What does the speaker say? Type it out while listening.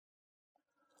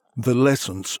The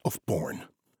lessons of porn.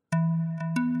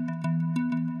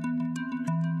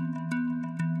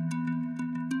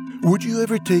 Would you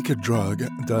ever take a drug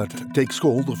that takes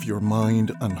hold of your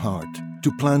mind and heart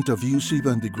to plant abusive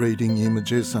and degrading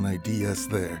images and ideas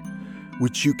there,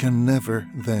 which you can never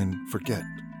then forget?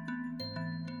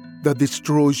 That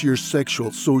destroys your sexual,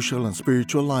 social, and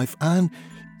spiritual life, and,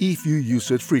 if you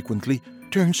use it frequently,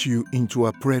 turns you into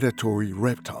a predatory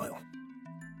reptile.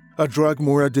 A drug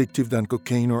more addictive than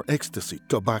cocaine or ecstasy,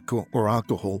 tobacco or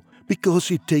alcohol, because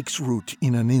it takes root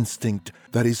in an instinct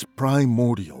that is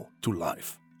primordial to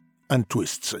life and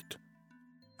twists it.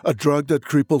 A drug that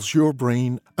cripples your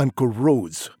brain and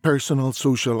corrodes personal,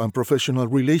 social, and professional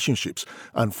relationships,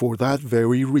 and for that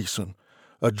very reason,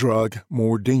 a drug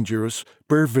more dangerous,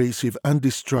 pervasive, and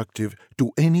destructive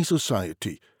to any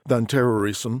society than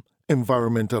terrorism,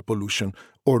 environmental pollution,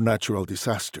 or natural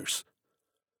disasters.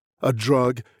 A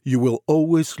drug you will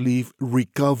always leave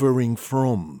recovering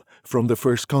from the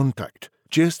first contact,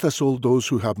 just as all those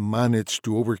who have managed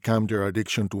to overcome their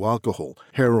addiction to alcohol,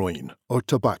 heroin, or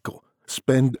tobacco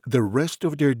spend the rest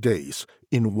of their days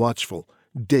in watchful,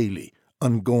 daily,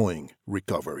 ongoing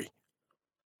recovery.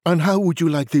 And how would you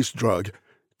like this drug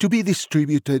to be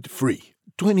distributed free,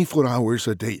 24 hours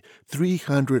a day,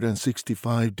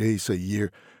 365 days a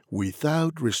year,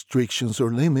 without restrictions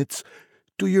or limits,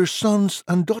 to your sons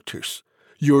and daughters,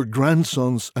 your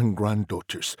grandsons and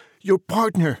granddaughters, your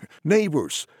partner,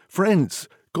 neighbors, friends,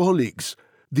 colleagues,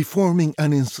 deforming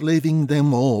and enslaving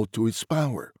them all to its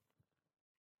power?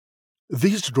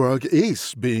 This drug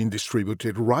is being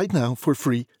distributed right now for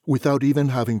free without even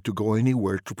having to go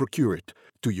anywhere to procure it,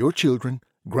 to your children,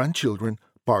 grandchildren,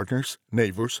 partners,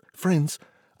 neighbors, friends,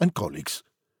 and colleagues.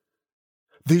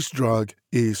 This drug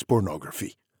is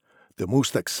pornography, the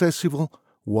most accessible,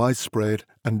 widespread,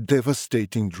 and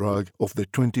devastating drug of the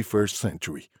 21st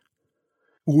century.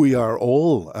 We are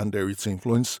all under its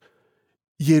influence,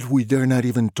 yet we dare not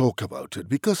even talk about it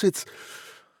because it's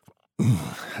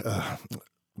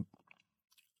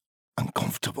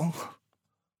uncomfortable.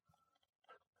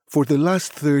 For the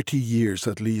last 30 years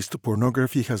at least,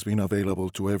 pornography has been available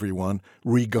to everyone,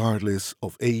 regardless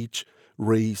of age,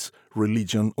 race,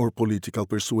 religion, or political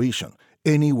persuasion,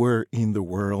 anywhere in the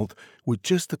world, with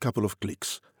just a couple of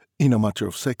clicks, in a matter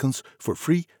of seconds, for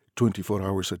free, 24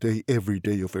 hours a day, every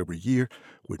day of every year,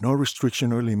 with no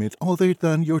restriction or limit other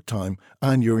than your time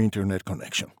and your internet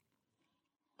connection.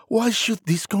 Why should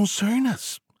this concern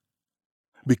us?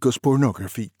 Because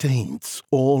pornography taints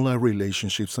all our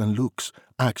relationships and looks,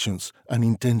 actions, and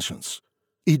intentions.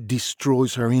 It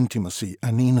destroys our intimacy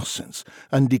and innocence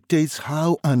and dictates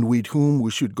how and with whom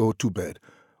we should go to bed,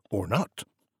 or not.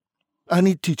 And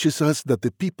it teaches us that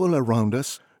the people around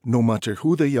us, no matter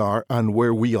who they are and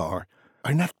where we are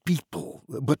not people,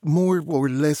 but more or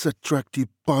less attractive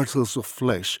parcels of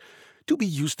flesh to be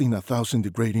used in 1,000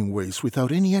 degrading ways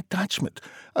without any attachment,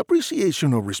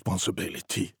 appreciation, or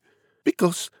responsibility.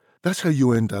 Because that's how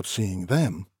you end up seeing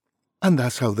them, and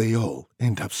that's how they all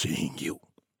end up seeing you.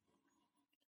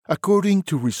 According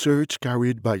to research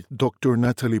carried by Dr.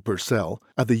 Natalie Purcell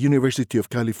at the University of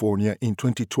California in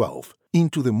 2012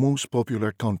 into the most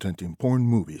popular content in porn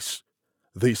movies,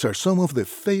 these are some of the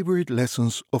favorite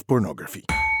lessons of pornography.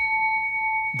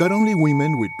 That only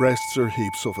women with breasts or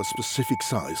hips of a specific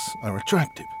size are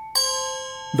attractive.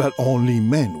 That only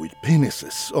men with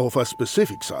penises of a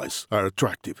specific size are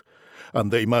attractive.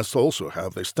 And they must also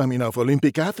have the stamina of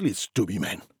Olympic athletes to be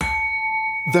men.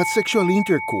 That sexual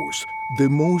intercourse, the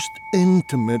most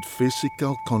intimate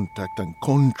physical contact and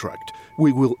contract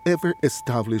we will ever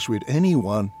establish with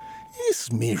anyone,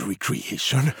 is mere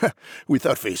recreation,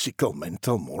 without physical,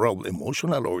 mental, moral,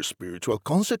 emotional, or spiritual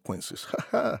consequences.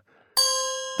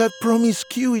 That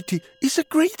promiscuity is a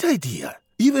great idea,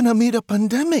 even amid a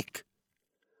pandemic.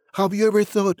 Have you ever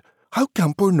thought, how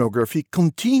can pornography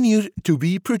continue to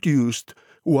be produced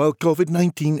while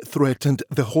COVID-19 threatened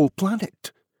the whole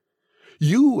planet?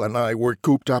 You and I were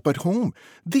cooped up at home,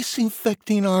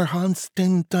 disinfecting our hands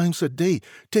 10 times a day,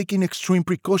 taking extreme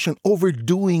precaution,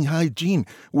 overdoing hygiene,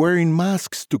 wearing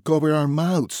masks to cover our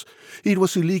mouths. It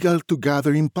was illegal to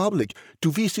gather in public,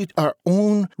 to visit our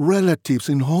own relatives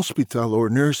in hospital or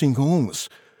nursing homes.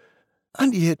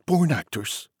 And yet porn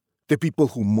actors, the people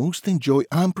who most enjoy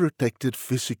unprotected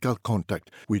physical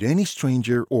contact with any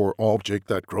stranger or object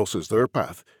that crosses their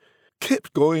path,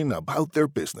 kept going about their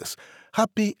business,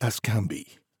 happy as can be.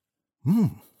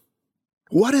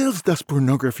 What else does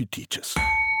pornography teach us?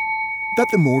 That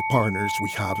the more partners we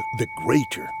have, the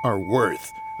greater our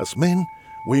worth as men,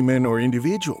 women, or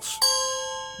individuals.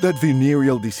 That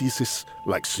venereal diseases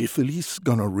like syphilis,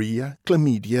 gonorrhea,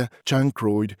 chlamydia,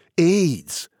 chancroid,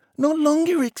 AIDS no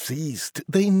longer exist.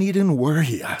 They needn't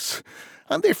worry us.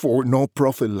 And therefore, no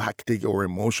prophylactic or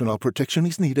emotional protection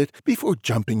is needed before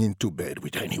jumping into bed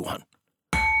with anyone.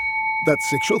 That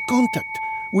sexual contact,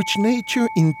 which nature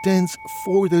intends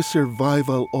for the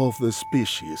survival of the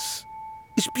species,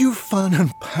 is pure fun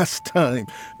and pastime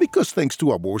because thanks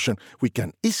to abortion, we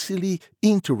can easily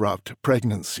interrupt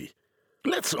pregnancy.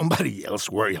 Let somebody else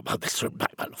worry about the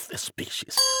survival of the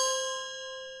species.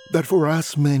 That for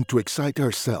us men to excite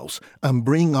ourselves and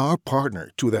bring our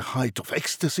partner to the height of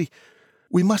ecstasy,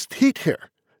 we must hit her,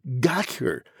 gag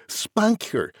her, spank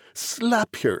her,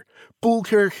 slap her, pull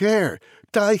her hair,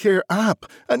 tie her up,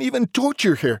 and even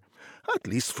torture her, at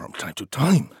least from time to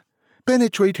time.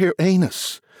 Penetrate her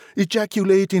anus,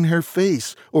 ejaculate in her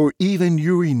face, or even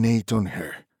urinate on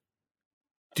her.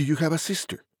 Do you have a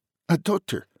sister, a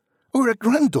daughter, or a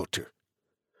granddaughter?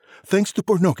 Thanks to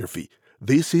pornography,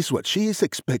 this is what she is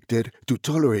expected to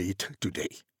tolerate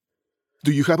today.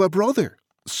 Do you have a brother,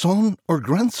 son, or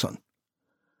grandson?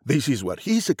 This is what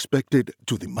he is expected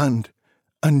to demand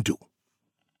and do.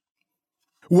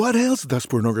 What else does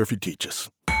pornography teach us?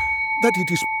 That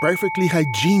it is perfectly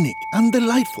hygienic and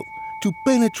delightful to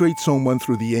penetrate someone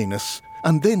through the anus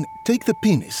and then take the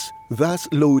penis, thus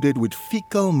loaded with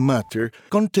fecal matter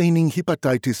containing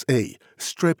hepatitis A,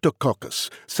 streptococcus,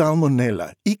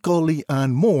 salmonella, E. coli,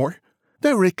 and more,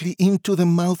 directly into the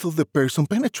mouth of the person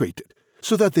penetrated,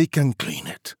 so that they can clean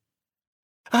it.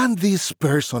 And this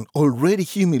person, already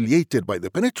humiliated by the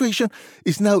penetration,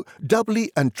 is now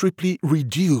doubly and triply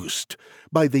reduced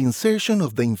by the insertion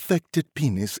of the infected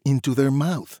penis into their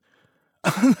mouth.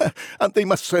 And they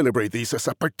must celebrate this as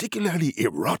a particularly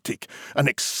erotic and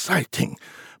exciting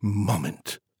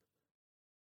moment.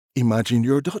 Imagine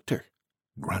your daughter,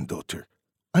 granddaughter,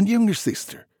 and younger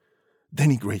sister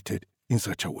denigrated in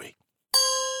such a way.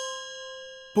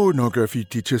 Pornography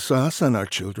teaches us and our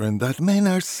children that men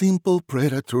are simple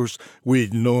predators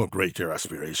with no greater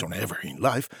aspiration ever in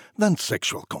life than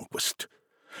sexual conquest,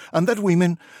 and that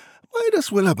women might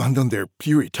as well abandon their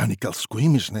puritanical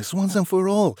squeamishness once and for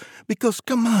all, because,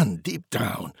 come on, deep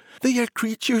down, they are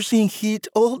creatures in heat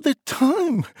all the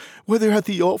time, whether at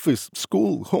the office,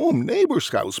 school, home, neighbor's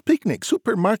house, picnic,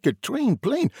 supermarket, train,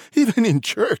 plane, even in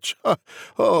church.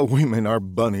 Oh, women are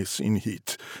bunnies in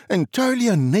heat, entirely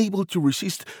unable to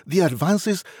resist the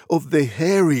advances of the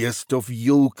hairiest of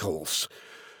yokels.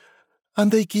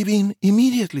 And they give in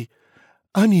immediately,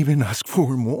 and even ask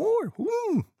for more.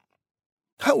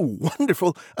 How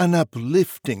wonderful and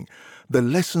uplifting the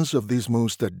lessons of this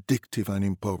most addictive and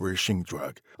impoverishing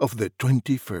drug of the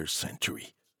 21st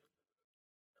century.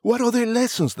 What other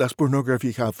lessons does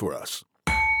pornography have for us?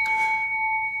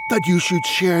 That you should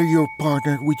share your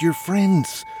partner with your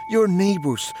friends, your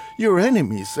neighbors, your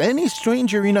enemies, any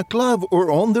stranger in a club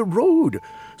or on the road.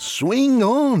 Swing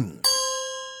on!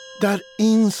 That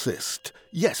incest,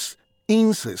 yes,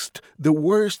 incest, the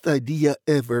worst idea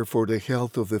ever for the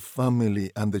health of the family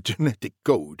and the genetic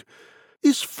code,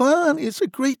 is fun. It's a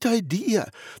great idea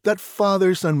that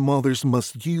fathers and mothers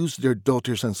must use their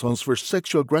daughters and sons for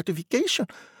sexual gratification,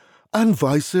 and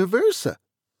vice versa.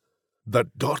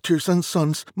 That daughters and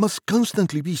sons must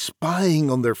constantly be spying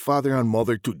on their father and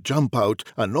mother to jump out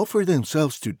and offer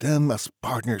themselves to them as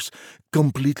partners,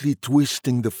 completely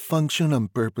twisting the function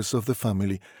and purpose of the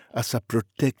family as a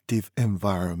protective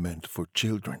environment for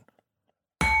children.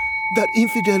 That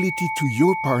infidelity to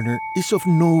your partner is of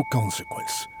no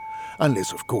consequence,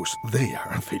 unless, of course, they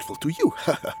are unfaithful to you.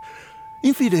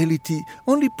 Infidelity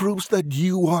only proves that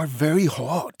you are very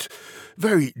hot,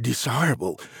 very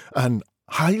desirable, and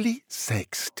highly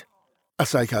sexed,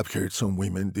 as I have heard some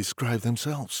women describe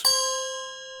themselves.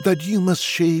 That you must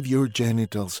shave your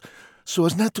genitals so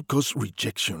as not to cause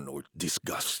rejection or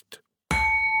disgust.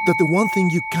 That the one thing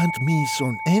you can't miss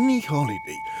on any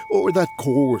holiday, or that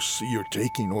course you're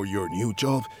taking, or your new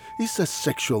job, is a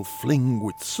sexual fling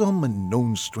with some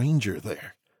unknown stranger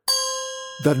there.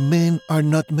 That men are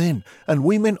not men, and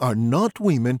women are not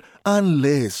women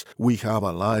unless we have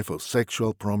a life of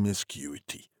sexual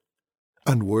promiscuity.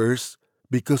 And worse,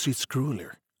 because it's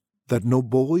crueler, that no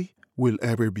boy will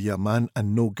ever be a man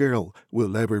and no girl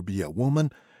will ever be a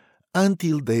woman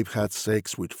until they've had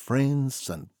sex with friends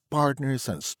and partners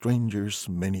and strangers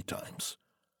many times.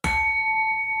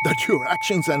 That your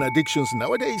actions and addictions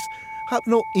nowadays have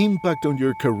no impact on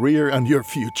your career and your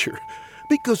future,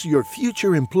 because your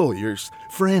future employers,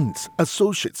 friends,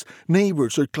 associates,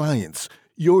 neighbors, or clients,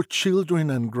 your children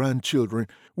and grandchildren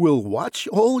will watch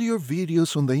all your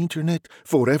videos on the internet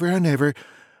forever and ever,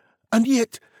 and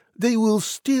yet they will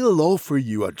still offer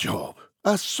you a job,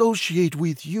 associate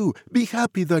with you, be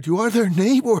happy that you are their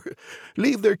neighbor,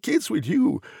 leave their kids with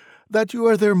you. that you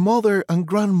are their mother and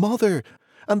grandmother,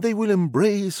 and they will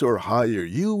embrace or hire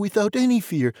you without any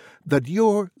fear that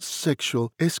your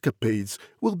sexual escapades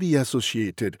will be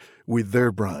associated with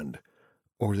their brand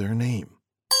or their name.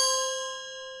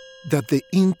 That the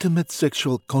intimate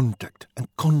sexual contact and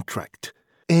contract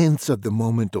ends at the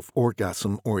moment of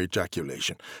orgasm or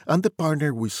ejaculation, and the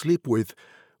partner we sleep with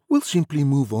will simply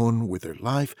move on with their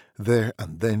life there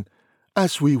and then,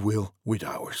 as we will with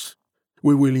ours.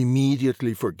 We will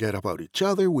immediately forget about each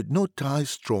other with no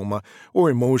ties, trauma, or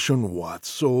emotion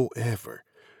whatsoever.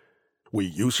 We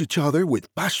use each other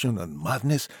with passion and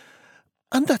madness,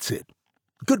 and that's it.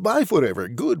 Goodbye forever,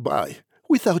 goodbye,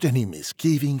 without any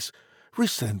misgivings,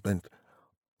 resentment,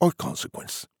 or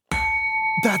consequence.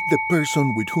 That the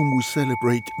person with whom we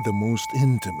celebrate the most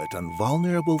intimate and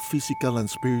vulnerable physical and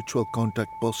spiritual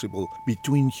contact possible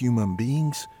between human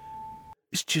beings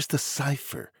is just a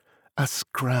cipher, a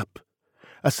scrap,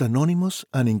 as anonymous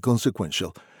and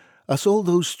inconsequential as all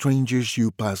those strangers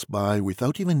you pass by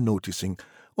without even noticing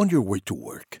on your way to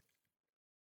work.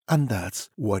 And that's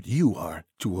what you are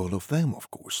to all of them, of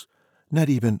course, not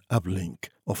even a blink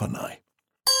of an eye.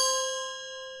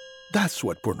 That's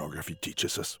what pornography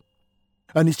teaches us.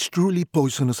 And it's truly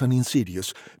poisonous and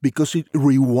insidious because it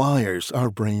rewires our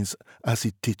brains as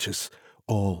it teaches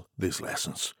all these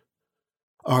lessons.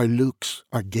 Our looks,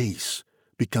 our gaze,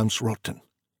 becomes rotten.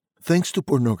 Thanks to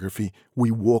pornography,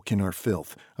 we walk in our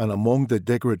filth and among the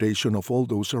degradation of all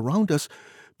those around us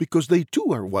because they too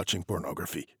are watching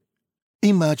pornography.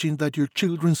 Imagine that your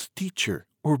children's teacher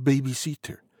or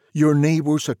babysitter, your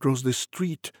neighbors across the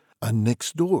street and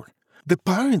next door, the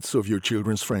parents of your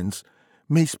children's friends,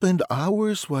 may spend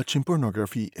hours watching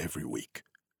pornography every week.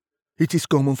 It is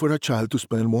common for a child to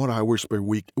spend more hours per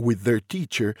week with their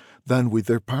teacher than with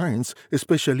their parents,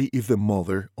 especially if the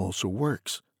mother also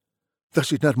works.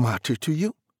 Does it not matter to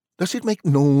you? Does it make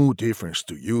no difference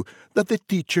to you that the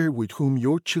teacher with whom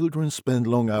your children spend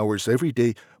long hours every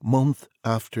day, month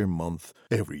after month,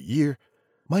 every year,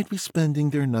 might be spending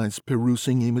their nights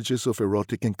perusing images of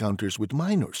erotic encounters with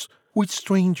minors, with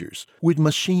strangers, with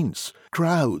machines,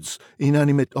 crowds,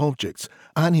 inanimate objects,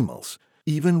 animals,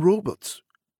 even robots?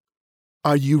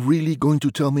 Are you really going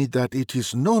to tell me that it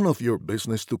is none of your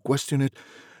business to question it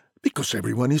because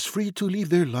everyone is free to live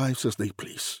their lives as they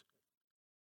please?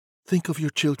 Think of your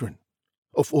children,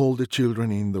 of all the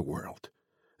children in the world.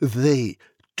 They,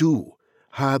 too,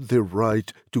 have the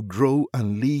right to grow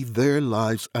and live their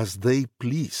lives as they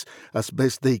please, as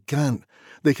best they can.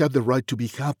 They have the right to be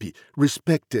happy,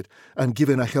 respected, and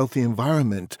given a healthy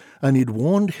environment, and it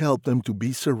won't help them to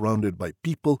be surrounded by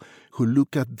people who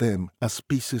look at them as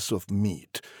pieces of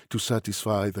meat to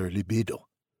satisfy their libido.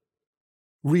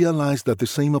 Realize that the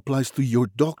same applies to your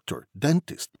doctor,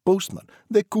 dentist, postman,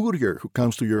 the courier who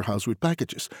comes to your house with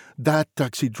packages, that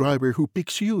taxi driver who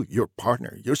picks you, your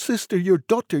partner, your sister, your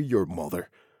daughter, your mother,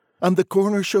 and the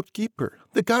corner shopkeeper,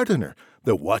 the gardener,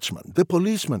 the watchman, the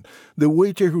policeman, the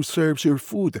waiter who serves your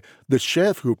food, the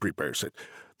chef who prepares it,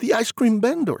 the ice cream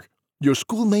vendor, your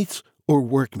schoolmates or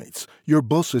workmates, your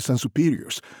bosses and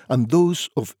superiors, and those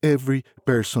of every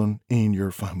person in your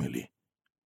family.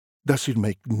 Does it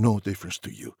make no difference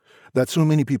to you that so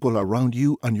many people around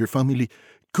you and your family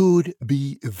could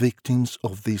be victims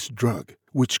of this drug,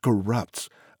 which corrupts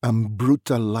and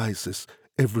brutalizes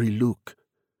every look,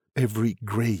 every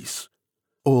grace,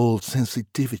 all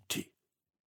sensitivity?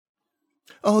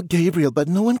 Oh, Gabriel, but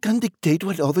no one can dictate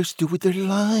what others do with their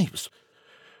lives.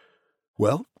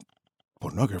 Well,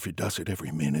 pornography does it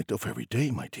every minute of every day,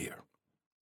 my dear.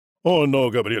 Oh no,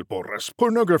 Gabriel Porras,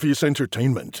 pornography is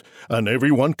entertainment, and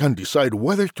everyone can decide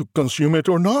whether to consume it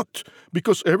or not,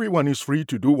 because everyone is free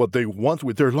to do what they want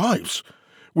with their lives.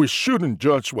 We shouldn't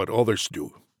judge what others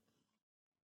do.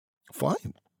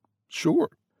 Fine, sure.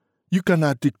 You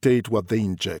cannot dictate what they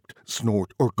inject,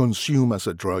 snort, or consume as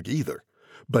a drug either,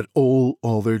 but all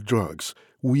other drugs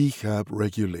we have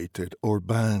regulated or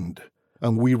banned.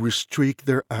 And we restrict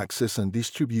their access and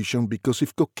distribution because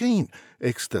if cocaine,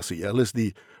 ecstasy,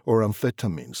 LSD, or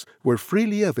amphetamines were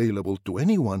freely available to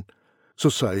anyone,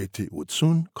 society would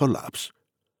soon collapse.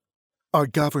 Our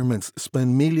governments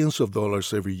spend millions of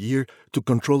dollars every year to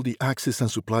control the access and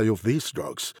supply of these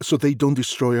drugs so they don't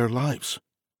destroy our lives.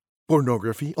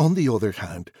 Pornography, on the other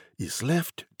hand, is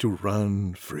left to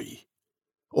run free.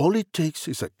 All it takes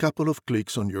is a couple of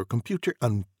clicks on your computer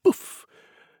and poof,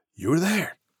 you're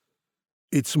there.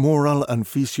 Its moral and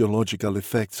physiological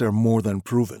effects are more than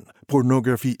proven.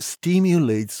 Pornography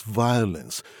stimulates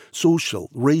violence, social,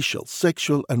 racial,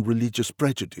 sexual, and religious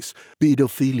prejudice,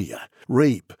 pedophilia,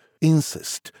 rape,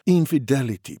 incest,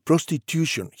 infidelity,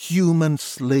 prostitution, human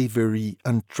slavery,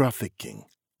 and trafficking.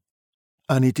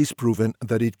 And it is proven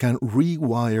that it can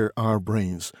rewire our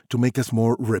brains to make us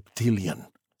more reptilian,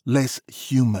 less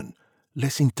human,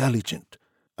 less intelligent,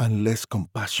 and less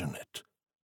compassionate.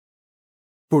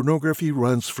 Pornography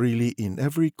runs freely in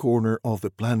every corner of the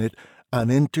planet and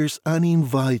enters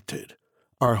uninvited.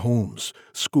 Our homes,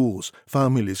 schools,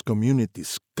 families,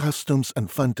 communities, customs, and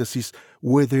fantasies,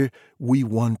 whether we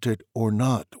want it or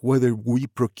not, whether we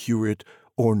procure it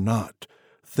or not,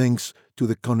 thanks to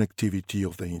the connectivity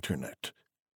of the Internet.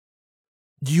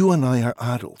 You and I are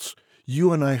adults.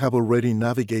 You and I have already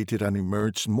navigated and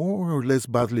emerged more or less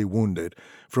badly wounded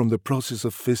from the process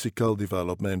of physical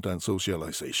development and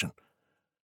socialization.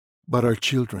 But our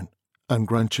children and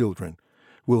grandchildren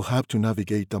will have to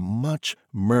navigate a much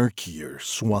murkier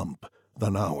swamp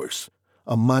than ours,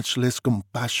 a much less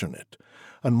compassionate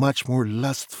and much more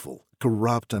lustful,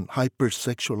 corrupt, and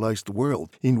hypersexualized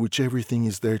world in which everything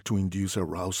is there to induce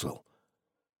arousal.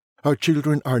 Our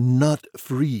children are not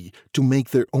free to make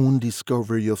their own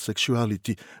discovery of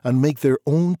sexuality and make their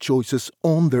own choices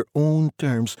on their own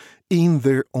terms in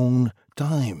their own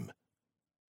time.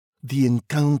 The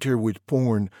encounter with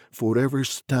porn forever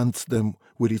stamps them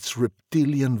with its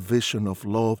reptilian vision of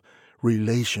love,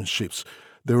 relationships,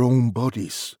 their own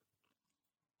bodies.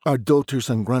 Our daughters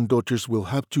and granddaughters will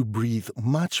have to breathe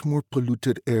much more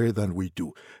polluted air than we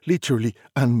do, literally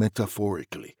and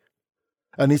metaphorically.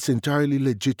 And it's entirely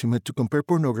legitimate to compare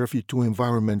pornography to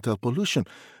environmental pollution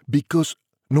because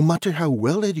no matter how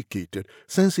well-educated,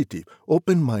 sensitive,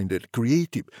 open-minded,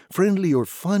 creative, friendly, or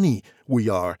funny we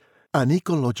are, an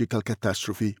ecological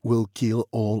catastrophe will kill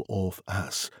all of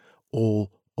us.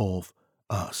 All of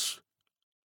us.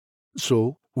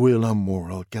 So will a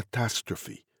moral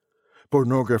catastrophe.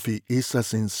 Pornography is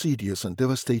as insidious and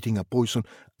devastating a poison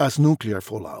as nuclear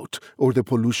fallout or the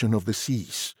pollution of the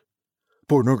seas.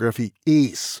 Pornography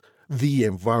is the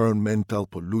environmental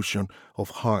pollution of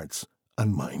hearts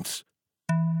and minds.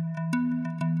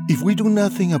 If we do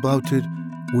nothing about it,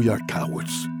 we are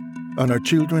cowards. And our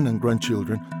children and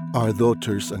grandchildren, our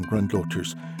daughters and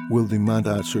granddaughters, will demand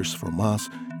answers from us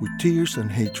with tears and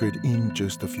hatred in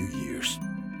just a few years.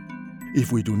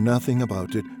 If we do nothing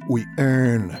about it, we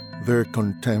earn their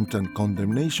contempt and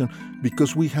condemnation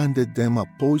because we handed them a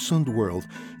poisoned world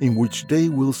in which they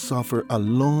will suffer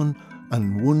alone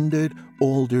and wounded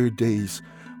all their days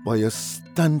by a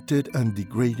stunted and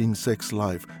degrading sex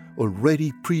life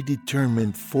already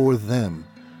predetermined for them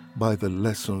by the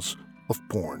lessons of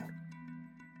porn.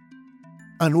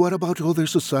 And what about other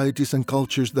societies and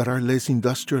cultures that are less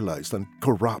industrialized and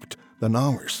corrupt than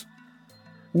ours?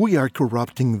 We are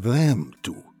corrupting them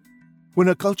too. When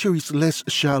a culture is less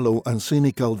shallow and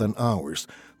cynical than ours,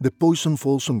 the poison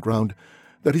falls on ground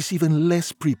that is even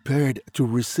less prepared to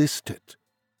resist it.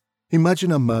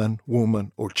 Imagine a man,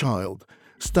 woman, or child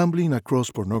stumbling across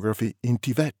pornography in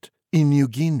Tibet, in New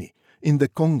Guinea, in the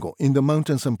Congo, in the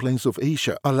mountains and plains of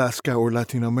Asia, Alaska, or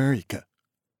Latin America.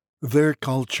 Their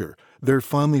culture, their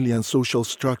family and social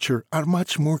structure are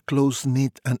much more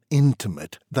close-knit and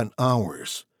intimate than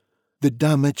ours. The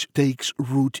damage takes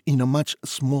root in a much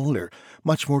smaller,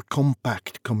 much more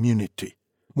compact community,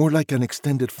 more like an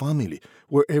extended family,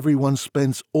 where everyone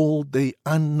spends all day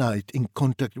and night in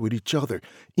contact with each other,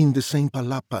 in the same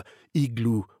palapa,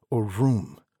 igloo, or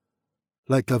room.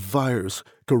 Like a virus,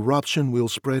 corruption will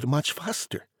spread much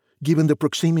faster, given the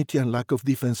proximity and lack of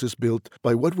defenses built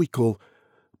by what we call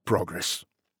progress.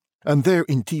 And there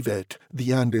in Tibet,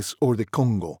 the Andes, or the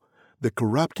Congo, the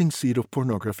corrupting seed of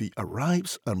pornography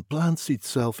arrives and plants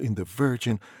itself in the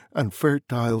virgin and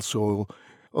fertile soil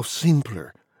of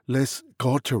simpler, less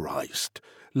cauterized,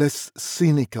 less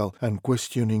cynical and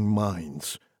questioning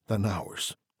minds than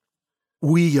ours.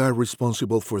 We are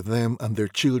responsible for them and their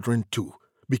children too,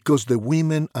 because the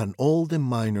women and all the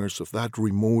minors of that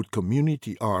remote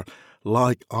community are,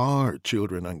 like our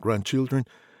children and grandchildren,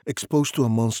 exposed to a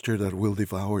monster that will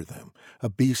devour them, a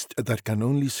beast that can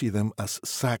only see them as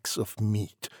sacks of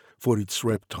meat for its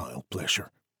reptile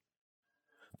pleasure.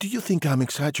 Do you think I'm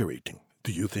exaggerating?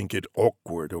 Do you think it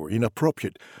awkward or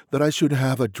inappropriate that I should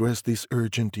have addressed this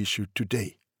urgent issue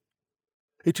today?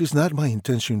 It is not my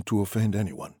intention to offend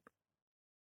anyone.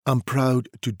 I'm proud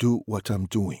to do what I'm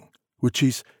doing, which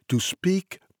is to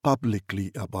speak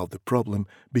publicly about the problem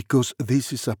because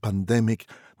this is a pandemic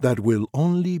that will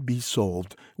only be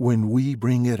solved when we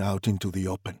bring it out into the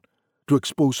open, to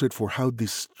expose it for how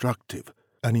destructive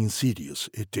and insidious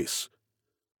it is.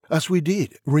 As we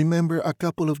did, remember, a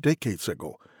couple of decades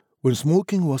ago, when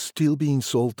smoking was still being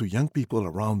sold to young people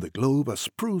around the globe as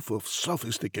proof of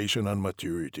sophistication and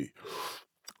maturity.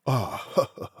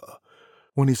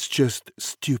 When it's just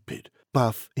stupid,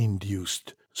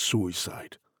 puff-induced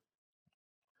suicide.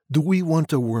 Do we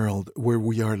want a world where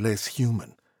we are less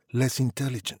human, less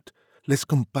intelligent, less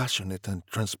compassionate and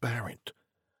transparent?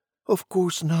 Of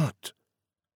course not.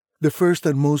 The first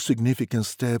and most significant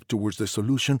step towards the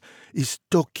solution is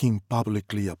talking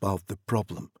publicly about the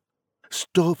problem.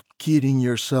 Stop kidding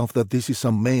yourself that this is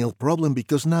a male problem,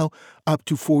 because now up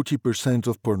to 40%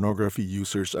 of pornography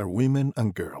users are women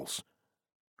and girls.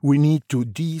 We need to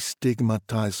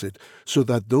destigmatize it so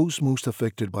that those most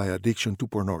affected by addiction to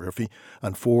pornography,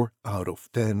 and 4 out of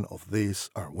 10 of these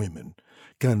are women,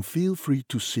 can feel free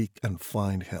to seek and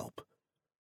find help.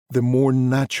 The more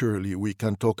naturally we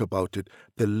can talk about it,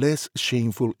 the less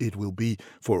shameful it will be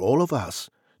for all of us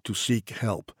to seek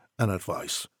help and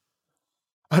advice.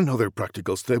 Another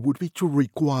practical step would be to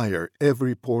require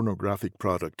every pornographic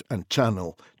product and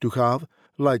channel to have,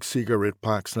 like cigarette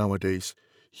packs nowadays,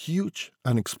 huge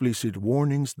and explicit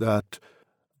warnings that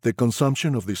the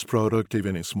consumption of this product,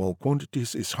 even in small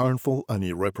quantities, is harmful and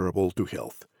irreparable to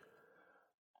health.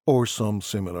 Or some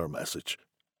similar message.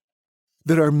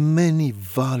 There are many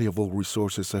valuable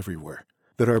resources everywhere.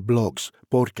 There are blogs,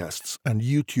 podcasts, and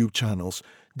YouTube channels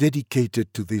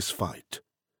dedicated to this fight.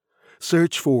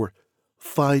 Search for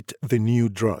Fight the New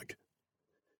Drug,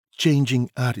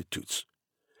 Changing Attitudes,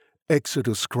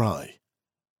 Exodus Cry.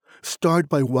 Start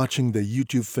by watching the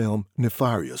YouTube film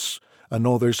Nefarious and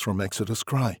others from Exodus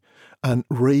Cry and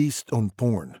Raised on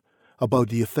Porn, about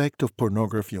the effect of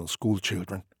pornography on school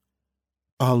children.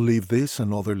 I'll leave this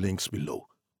and other links below.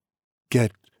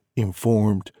 Get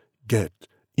informed, get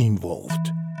involved.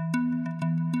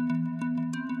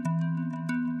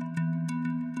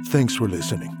 Thanks for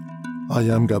listening. I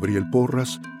am Gabriel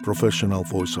Porras, professional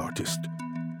voice artist.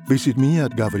 Visit me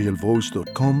at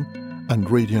gabrielvoice.com and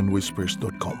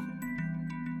radiantwhispers.com.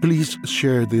 Please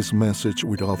share this message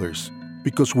with others,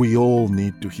 because we all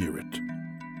need to hear it.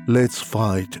 Let's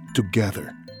fight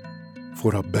together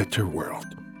for a better world.